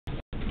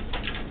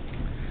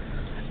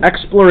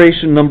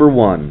Exploration number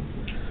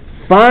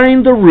 1.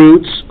 Find the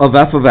roots of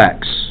f of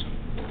x.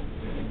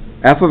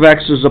 F of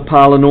x is a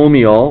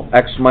polynomial,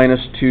 x minus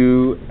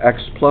 2,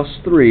 x plus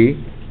 3.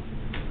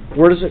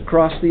 Where does it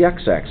cross the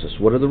x-axis?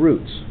 What are the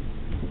roots?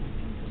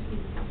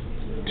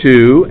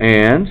 2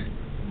 and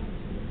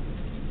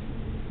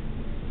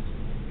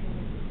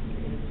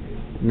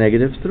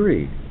negative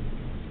 3.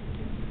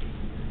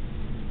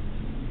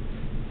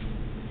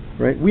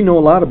 Right? We know a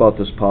lot about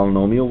this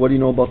polynomial. What do you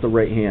know about the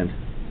right hand?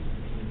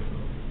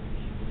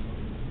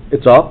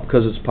 It's up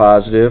because it's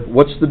positive.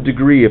 What's the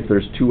degree if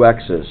there's two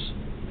x's?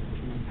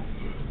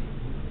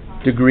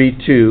 Degree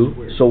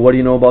 2. So what do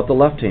you know about the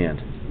left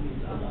hand?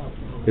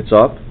 It's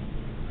up.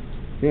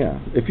 Yeah.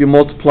 If you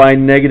multiply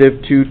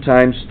negative 2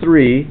 times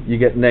 3, you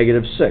get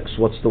negative 6.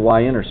 What's the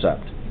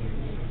y-intercept?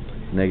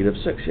 Negative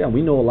 6. Yeah,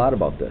 we know a lot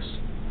about this.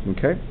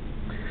 Okay?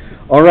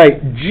 All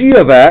right, g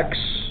of x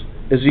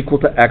is equal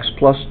to x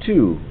plus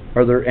 2.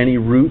 Are there any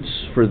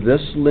roots for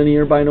this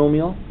linear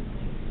binomial?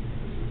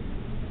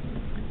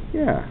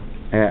 Yeah,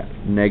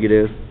 at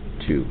negative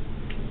 2.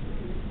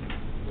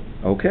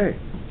 Okay.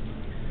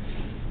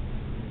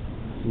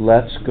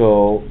 Let's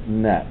go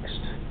next.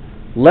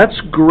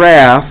 Let's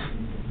graph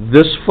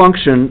this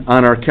function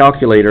on our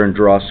calculator and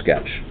draw a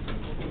sketch.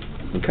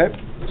 Okay,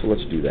 so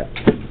let's do that.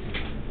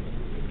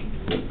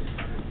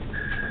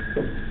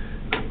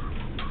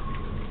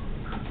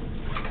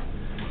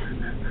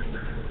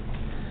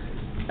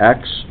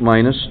 X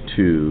minus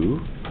 2,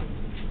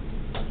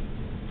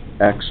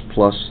 x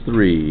plus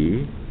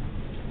 3,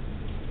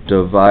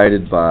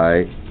 divided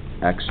by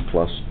x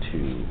plus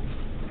 2.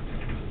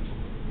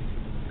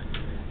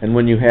 And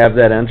when you have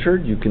that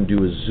entered, you can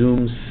do a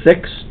zoom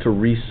 6 to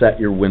reset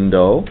your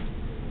window.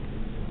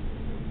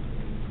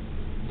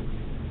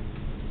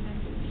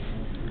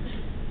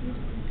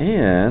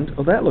 And,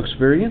 oh, that looks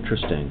very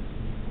interesting.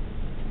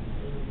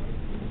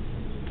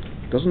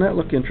 Doesn't that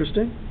look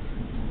interesting?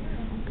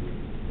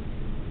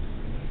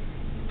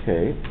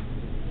 Okay.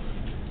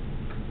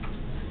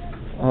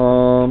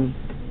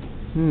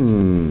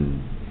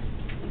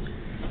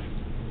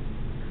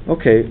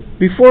 Okay,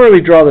 before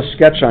we draw the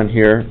sketch on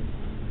here,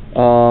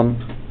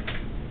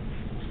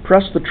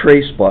 press the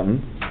trace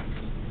button.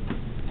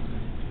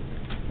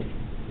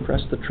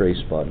 Press the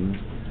trace button.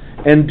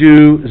 And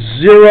do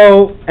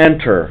 0,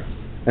 enter.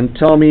 And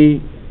tell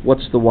me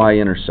what's the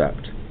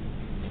y-intercept.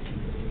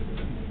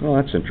 Oh,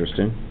 that's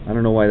interesting. I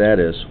don't know why that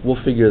is.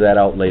 We'll figure that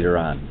out later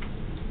on.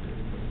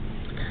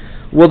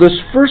 Well, this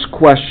first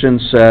question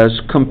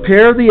says,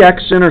 compare the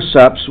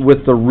x-intercepts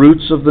with the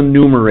roots of the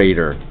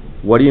numerator.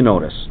 What do you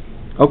notice?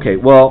 Okay,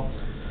 well,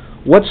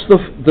 what's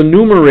the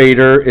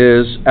numerator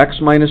is x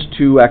minus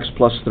 2, x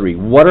plus 3.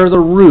 What are the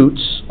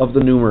roots of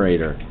the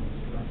numerator?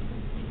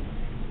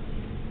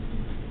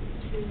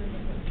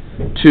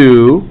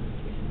 2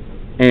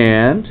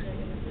 and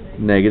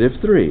negative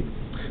 3.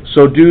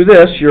 So do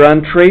this. You're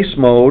on trace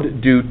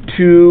mode. Do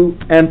 2,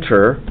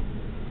 enter.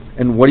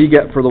 And what do you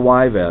get for the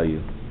y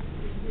value?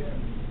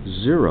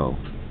 0.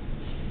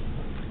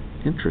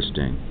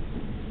 Interesting.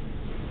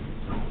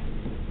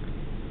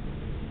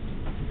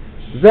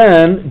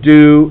 Then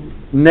do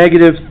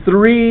negative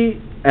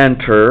 3,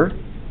 enter,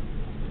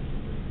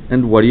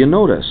 and what do you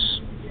notice?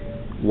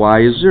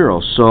 Y is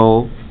 0.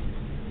 So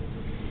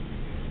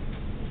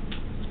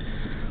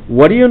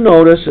what do you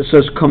notice? It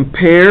says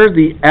compare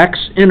the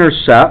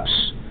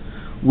x-intercepts,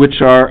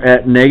 which are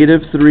at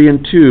negative 3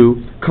 and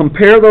 2.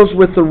 Compare those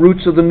with the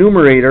roots of the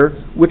numerator,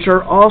 which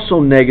are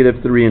also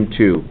negative 3 and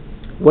 2.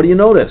 What do you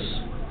notice?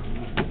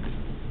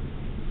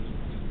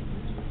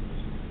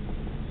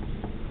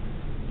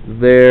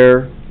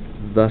 They're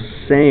the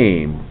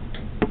same.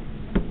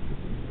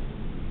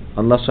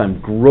 Unless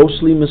I'm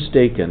grossly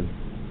mistaken,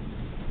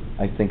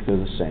 I think they're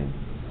the same.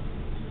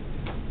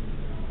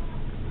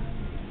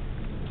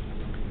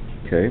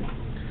 Okay.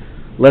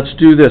 Let's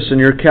do this. In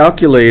your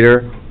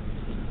calculator,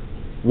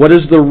 what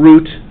is the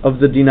root of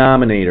the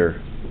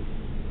denominator?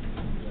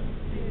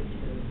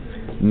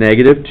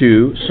 Negative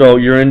 2. So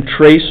you're in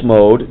trace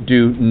mode.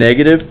 Do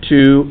negative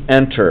 2,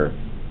 enter.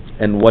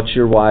 And what's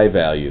your y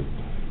value?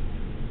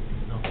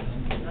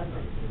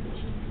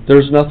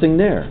 There's nothing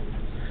there.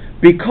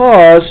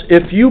 Because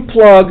if you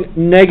plug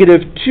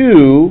negative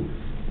 2,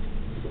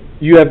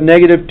 you have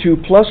negative 2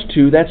 plus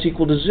 2, that's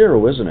equal to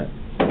 0, isn't it?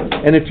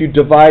 And if you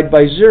divide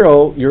by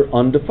 0, you're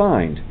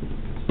undefined.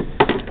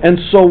 And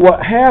so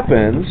what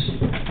happens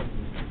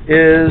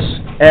is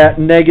at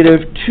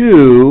negative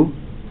 2,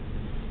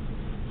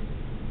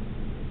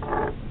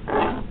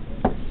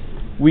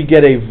 we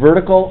get a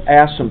vertical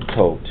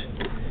asymptote.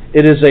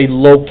 It is a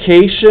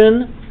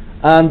location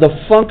on the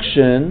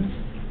function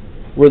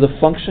where the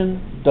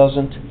function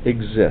doesn't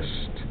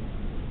exist.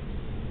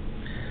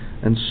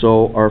 And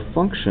so our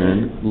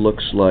function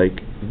looks like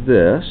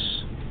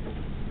this.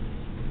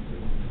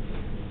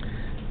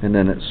 And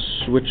then it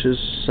switches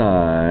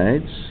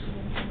sides.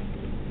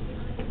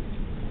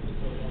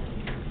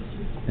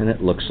 And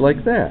it looks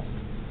like that.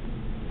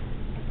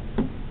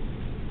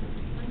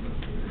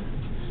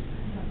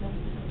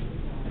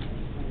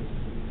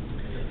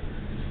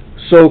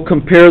 So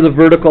compare the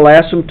vertical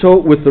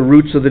asymptote with the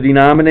roots of the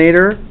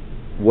denominator.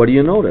 What do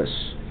you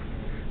notice?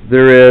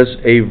 There is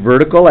a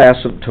vertical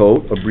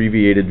asymptote,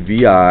 abbreviated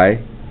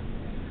VI,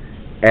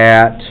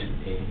 at...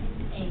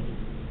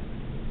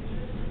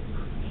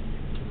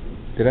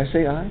 Did I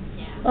say I?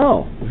 Yeah.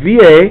 Oh,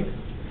 VA,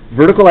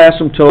 vertical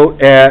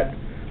asymptote at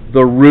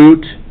the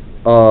root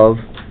of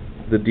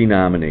the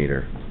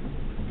denominator.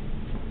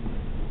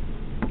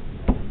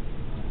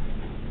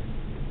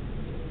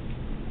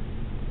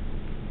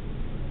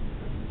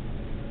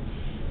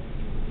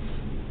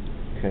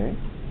 Okay.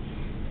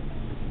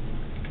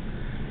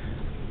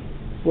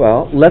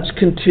 Well, let's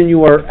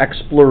continue our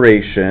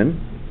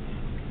exploration.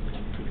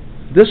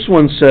 This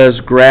one says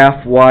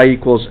graph y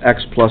equals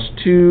x plus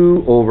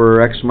 2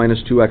 over x minus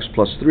 2x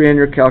plus 3 on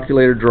your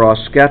calculator. Draw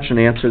a sketch and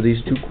answer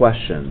these two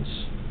questions.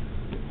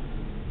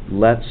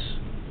 Let's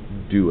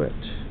do it.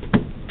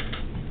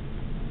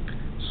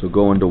 So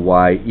go into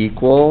y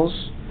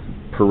equals,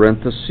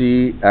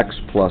 parenthesis, x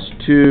plus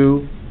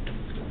 2,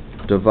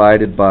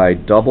 divided by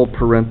double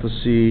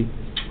parenthesis,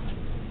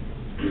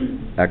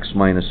 x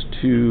minus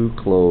 2,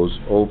 close,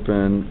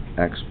 open,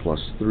 x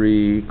plus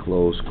 3,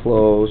 close,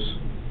 close,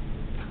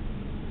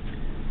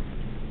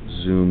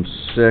 zoom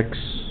 6,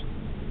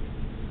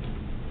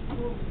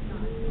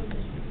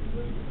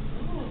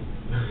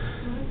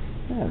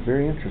 yeah,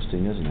 very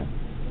interesting, isn't it?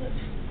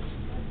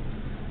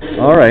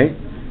 All right,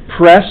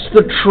 press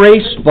the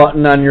trace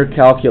button on your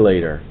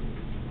calculator.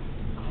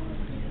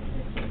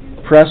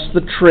 Press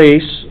the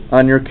trace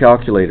on your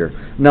calculator.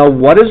 Now,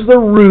 what is the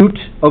root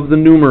of the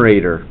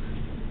numerator?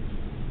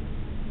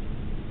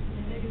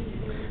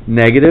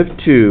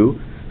 -2.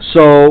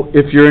 So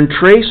if you're in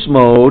trace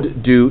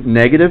mode, do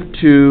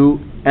 -2,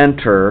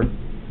 enter,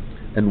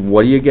 and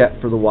what do you get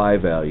for the y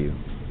value?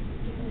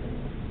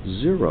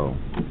 0.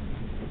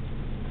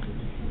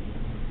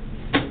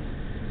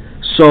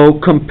 So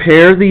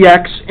compare the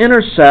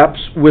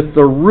x-intercepts with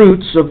the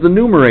roots of the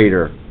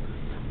numerator.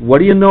 What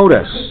do you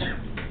notice?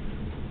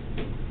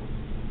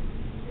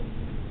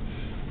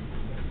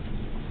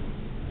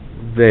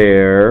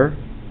 They're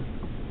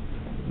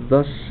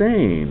the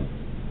same.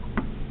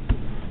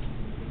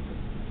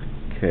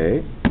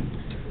 Okay.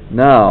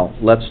 Now,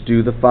 let's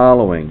do the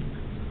following.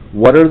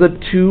 What are the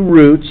two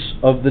roots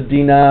of the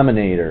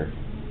denominator?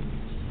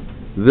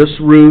 This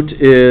root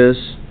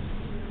is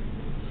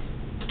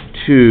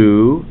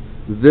 2.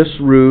 This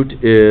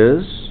root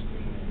is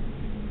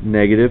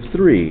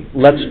 -3.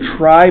 Let's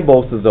try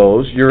both of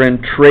those. You're in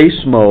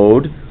trace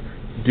mode.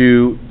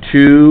 Do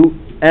 2,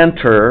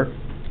 enter.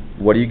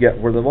 What do you get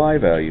for the y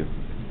value?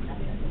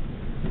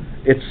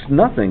 It's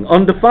nothing,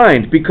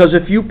 undefined, because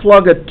if you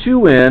plug a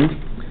 2 in,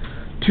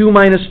 2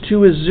 minus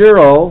 2 is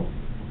 0,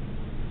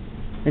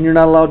 and you're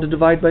not allowed to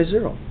divide by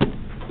 0.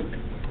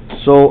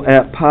 So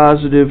at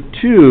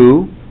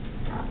 +2,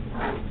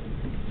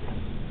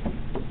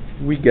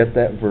 we get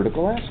that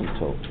vertical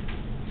asymptote.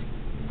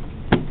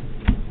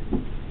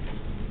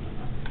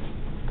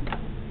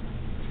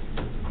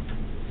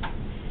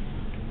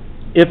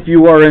 If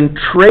you are in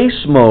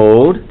trace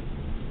mode,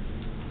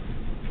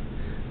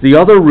 the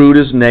other root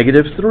is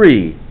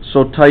 -3.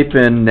 So type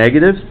in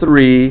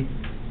 -3,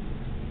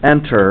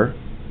 enter,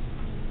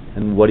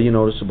 and what do you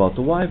notice about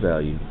the y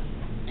value?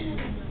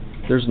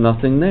 There's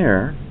nothing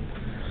there.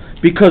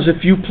 Because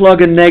if you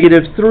plug a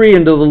 -3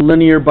 into the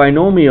linear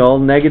binomial,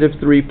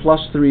 -3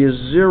 plus 3 is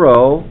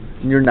 0,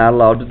 and you're not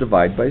allowed to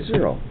divide by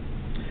 0.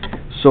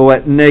 So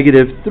at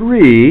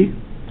 -3,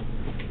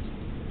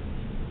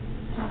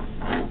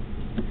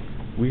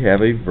 we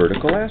have a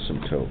vertical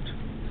asymptote.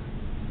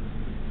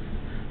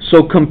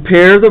 So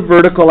compare the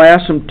vertical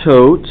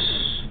asymptotes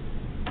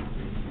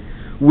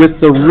with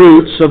the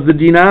roots of the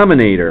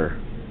denominator.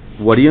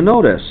 What do you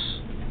notice?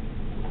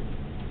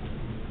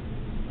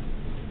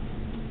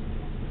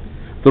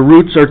 The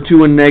roots are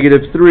 2 and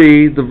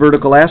 -3. The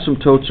vertical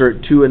asymptotes are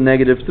at 2 and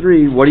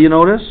 -3. What do you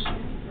notice?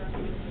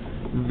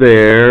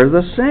 They're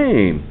the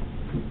same.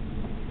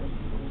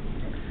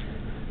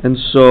 And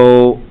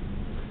so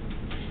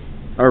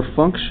our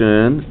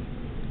function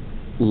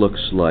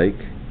looks like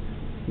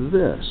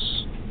this.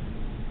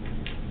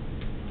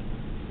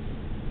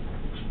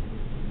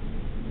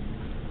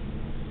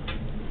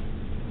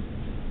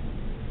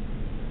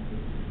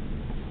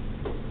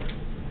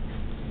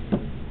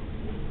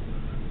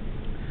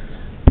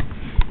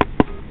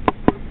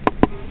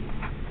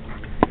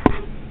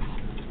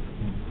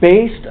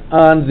 Based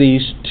on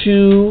these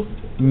two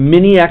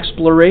mini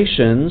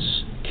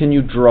explorations, can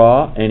you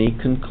draw any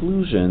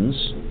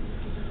conclusions?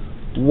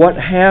 What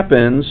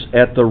happens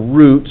at the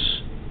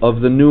roots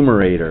of the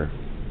numerator?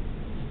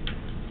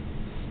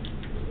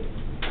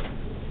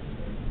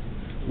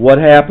 What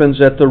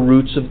happens at the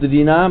roots of the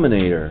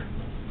denominator?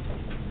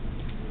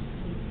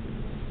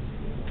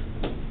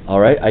 All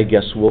right, I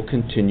guess we'll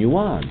continue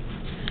on.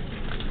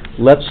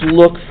 Let's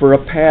look for a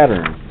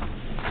pattern.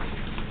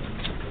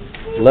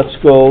 Let's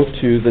go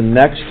to the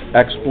next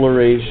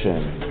exploration.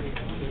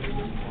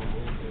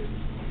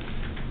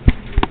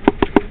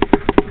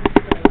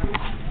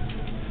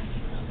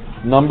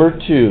 Number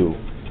 2.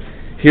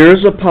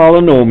 Here's a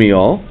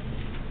polynomial.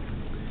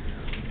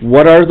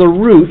 What are the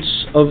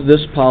roots of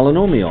this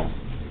polynomial?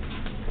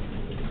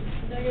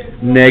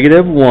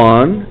 Negative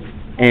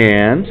 1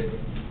 and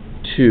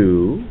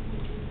 2.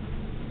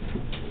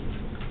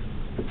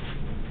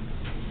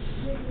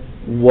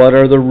 What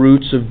are the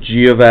roots of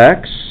g of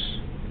x?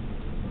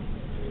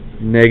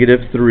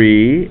 Negative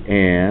 3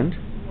 and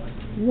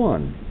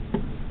 1.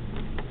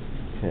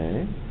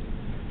 Okay.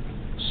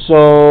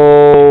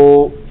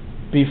 So,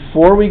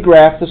 before we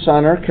graph this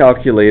on our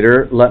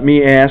calculator, let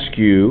me ask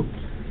you,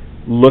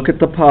 look at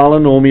the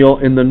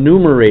polynomial in the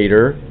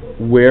numerator.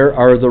 Where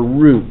are the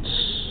roots?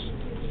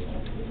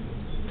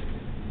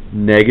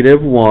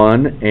 Negative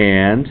 1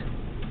 and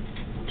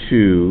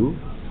 2.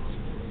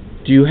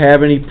 Do you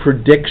have any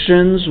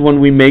predictions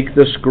when we make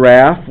this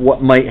graph?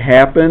 What might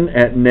happen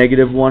at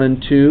negative 1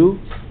 and 2?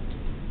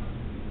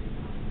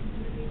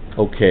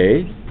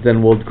 Okay,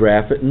 then we'll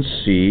graph it and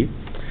see.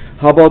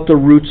 How about the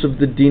roots of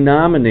the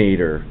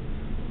denominator?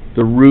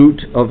 The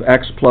root of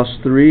x plus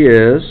 3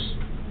 is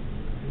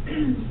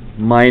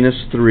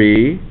minus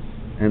 3,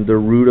 and the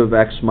root of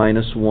x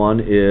minus 1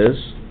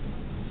 is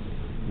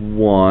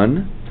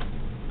 1.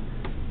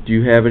 Do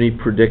you have any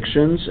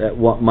predictions at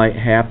what might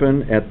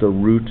happen at the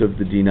root of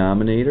the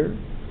denominator?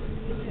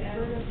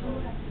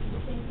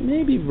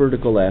 Maybe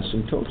vertical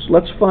asymptotes.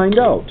 Let's find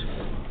out.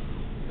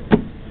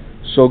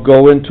 So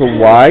go into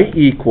y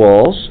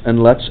equals,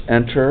 and let's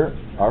enter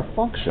our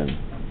function.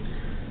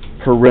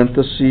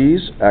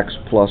 Parentheses, x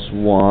plus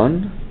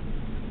 1,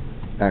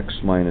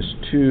 x minus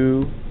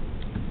 2,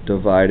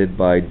 divided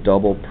by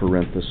double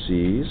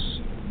parentheses,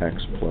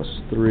 x plus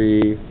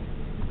 3,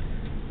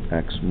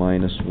 x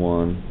minus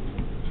 1,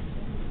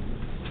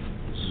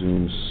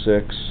 zoom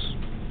 6.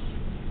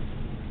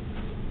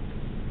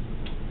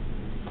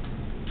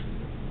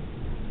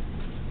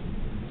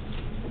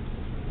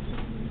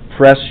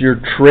 Press your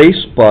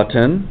trace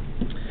button,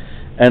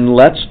 and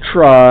let's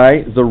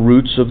try the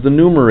roots of the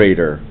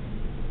numerator.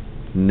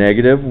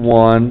 Negative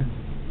 1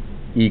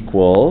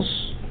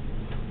 equals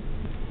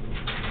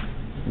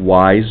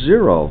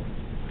y0.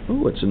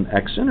 Oh, it's an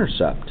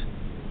x-intercept.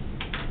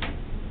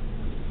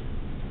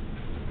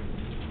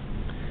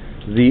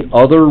 The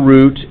other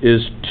root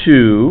is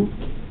 2.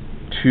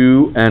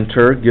 2,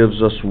 enter,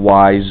 gives us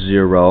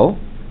y0. Well,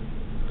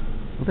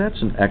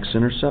 that's an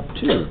x-intercept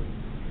too.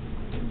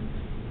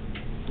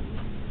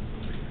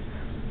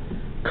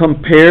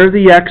 Compare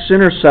the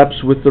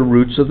x-intercepts with the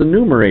roots of the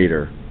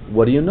numerator.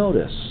 What do you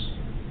notice?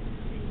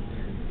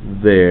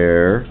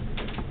 They're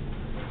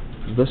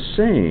the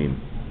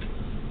same.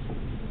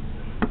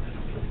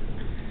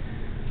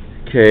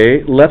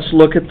 Okay, let's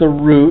look at the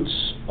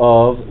roots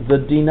of the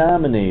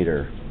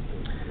denominator.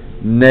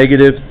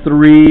 Negative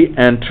 3,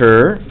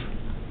 enter,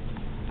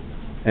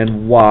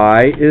 and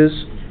y is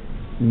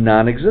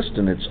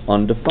non-existent. It's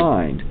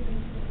undefined.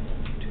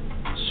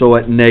 So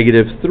at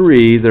negative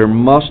 3, there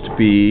must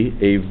be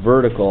a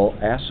vertical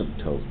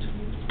asymptote.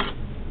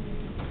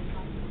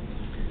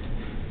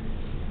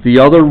 The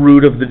other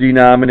root of the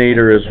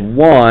denominator is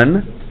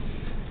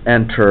 1,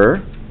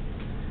 enter,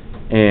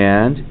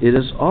 and it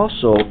is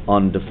also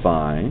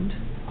undefined,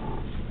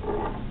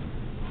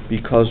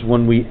 because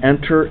when we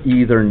enter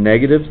either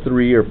negative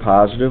 3 or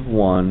positive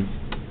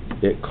 1,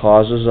 it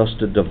causes us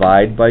to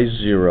divide by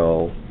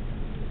 0.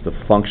 The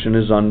function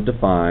is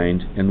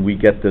undefined, and we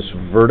get this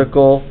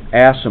vertical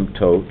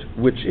asymptote,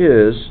 which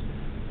is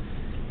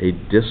a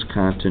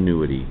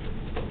discontinuity.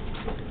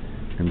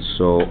 And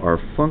so our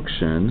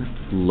function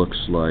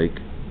looks like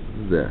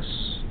this.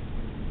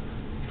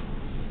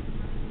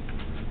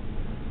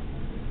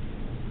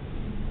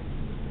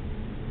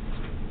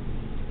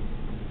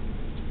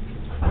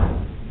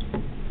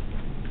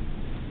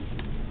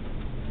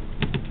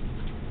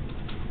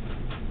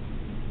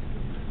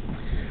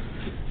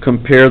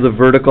 Compare the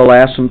vertical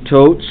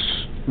asymptotes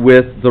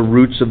with the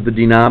roots of the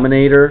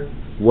denominator.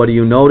 What do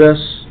you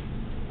notice?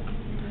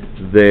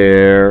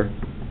 They're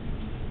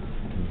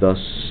the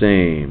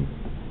same.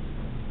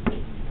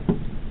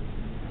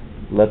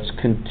 Let's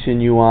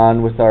continue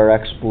on with our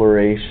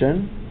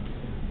exploration.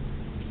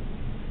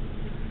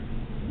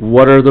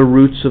 What are the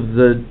roots of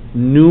the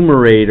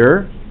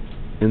numerator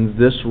in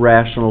this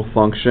rational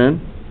function?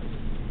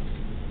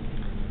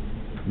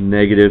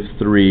 Negative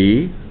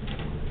 3.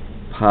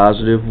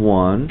 Positive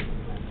 1.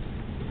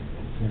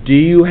 Do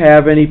you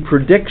have any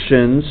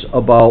predictions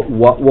about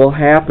what will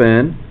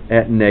happen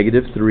at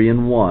negative 3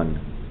 and 1?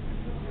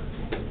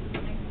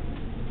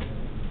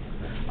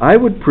 I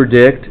would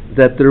predict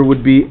that there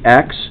would be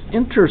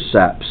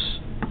x-intercepts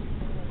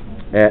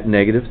at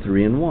negative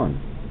 3 and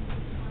 1.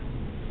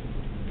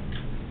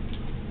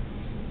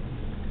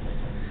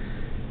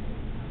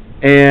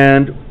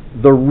 And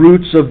the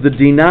roots of the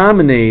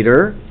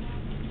denominator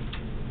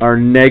are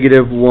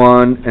negative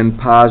 1 and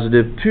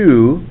positive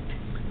 2.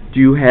 Do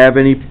you have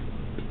any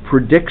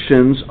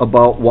predictions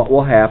about what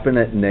will happen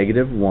at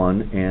negative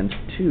 1 and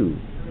 2?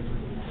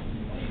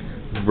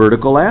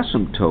 Vertical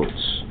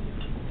asymptotes.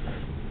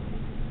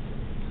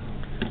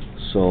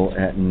 So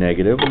at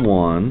negative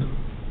 1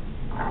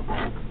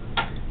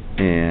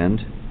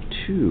 and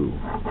 2.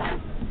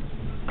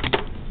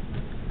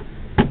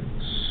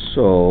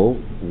 So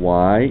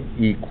y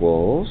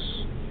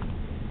equals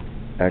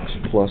x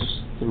plus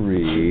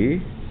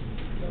 3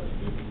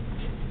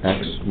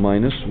 x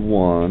minus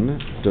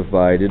 1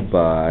 divided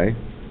by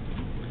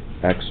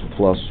x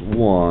plus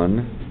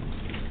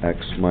 1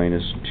 x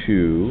minus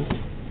 2.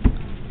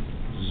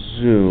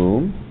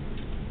 Zoom.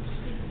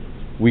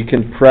 We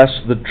can press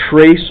the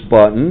trace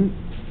button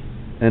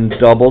and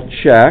double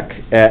check.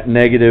 At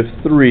negative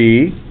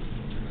 3,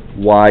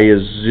 y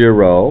is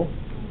 0.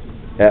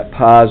 At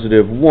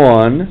positive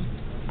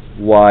 1,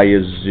 y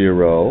is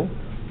 0.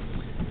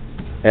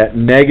 At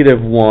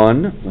negative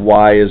 1,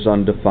 y is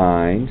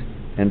undefined.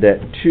 And at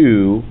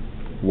 2,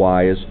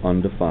 y is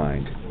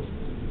undefined.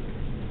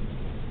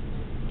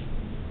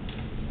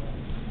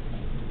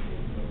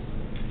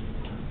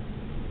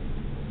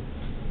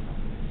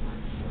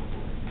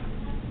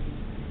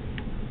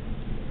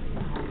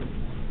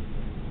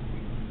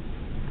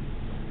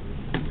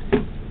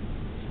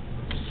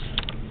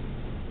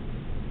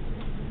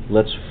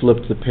 Let's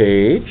flip the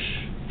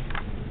page.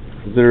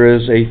 There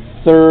is a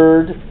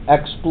third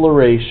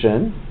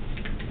exploration.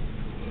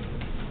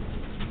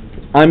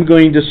 I'm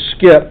going to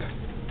skip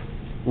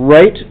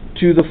right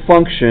to the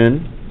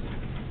function.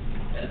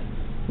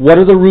 What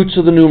are the roots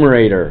of the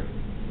numerator?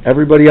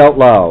 Everybody out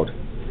loud.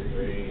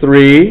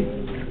 3,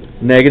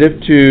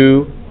 negative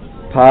 2,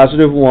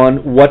 positive 1.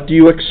 What do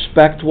you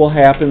expect will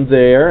happen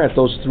there at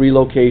those 3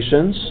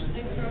 locations?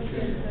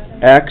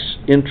 X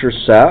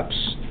intercepts.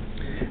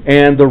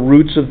 And the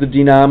roots of the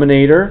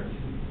denominator?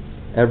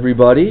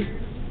 Everybody?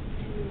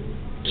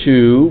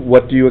 2.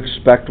 What do you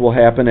expect will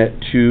happen at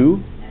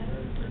 2?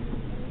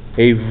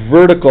 A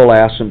vertical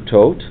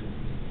asymptote.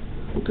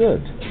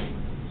 Good.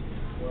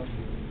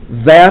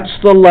 That's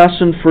the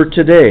lesson for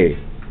today.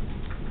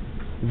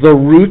 The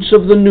roots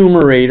of the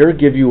numerator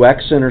give you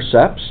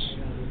x-intercepts.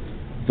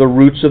 The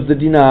roots of the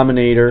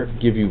denominator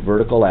give you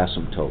vertical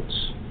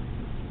asymptotes.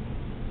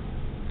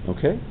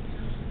 Okay?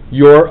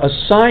 Your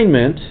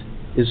assignment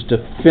is to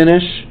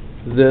finish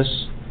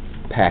this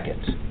packet.